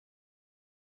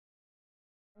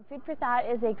Food for Thought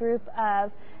is a group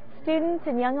of students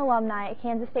and young alumni at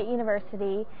Kansas State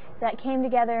University that came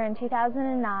together in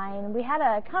 2009. We had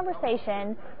a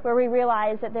conversation where we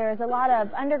realized that there's a lot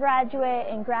of undergraduate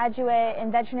and graduate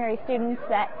and veterinary students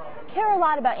that care a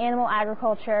lot about animal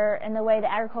agriculture and the way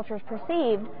that agriculture is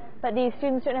perceived, but these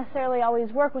students don't necessarily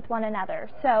always work with one another.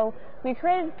 So we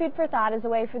created Food for Thought as a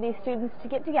way for these students to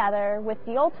get together with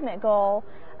the ultimate goal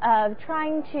of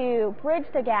trying to bridge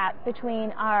the gap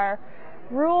between our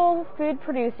rural food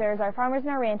producers, our farmers and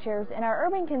our ranchers, and our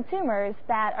urban consumers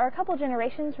that are a couple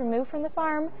generations removed from the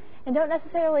farm and don't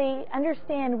necessarily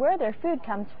understand where their food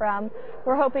comes from.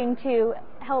 We're hoping to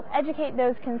help educate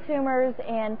those consumers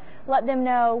and let them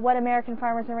know what American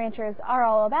farmers and ranchers are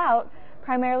all about,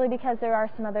 primarily because there are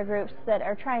some other groups that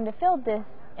are trying to fill this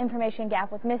information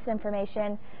gap with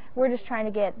misinformation. We're just trying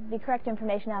to get the correct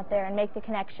information out there and make the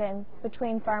connection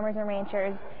between farmers and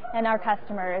ranchers and our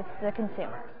customers, the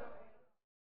consumers.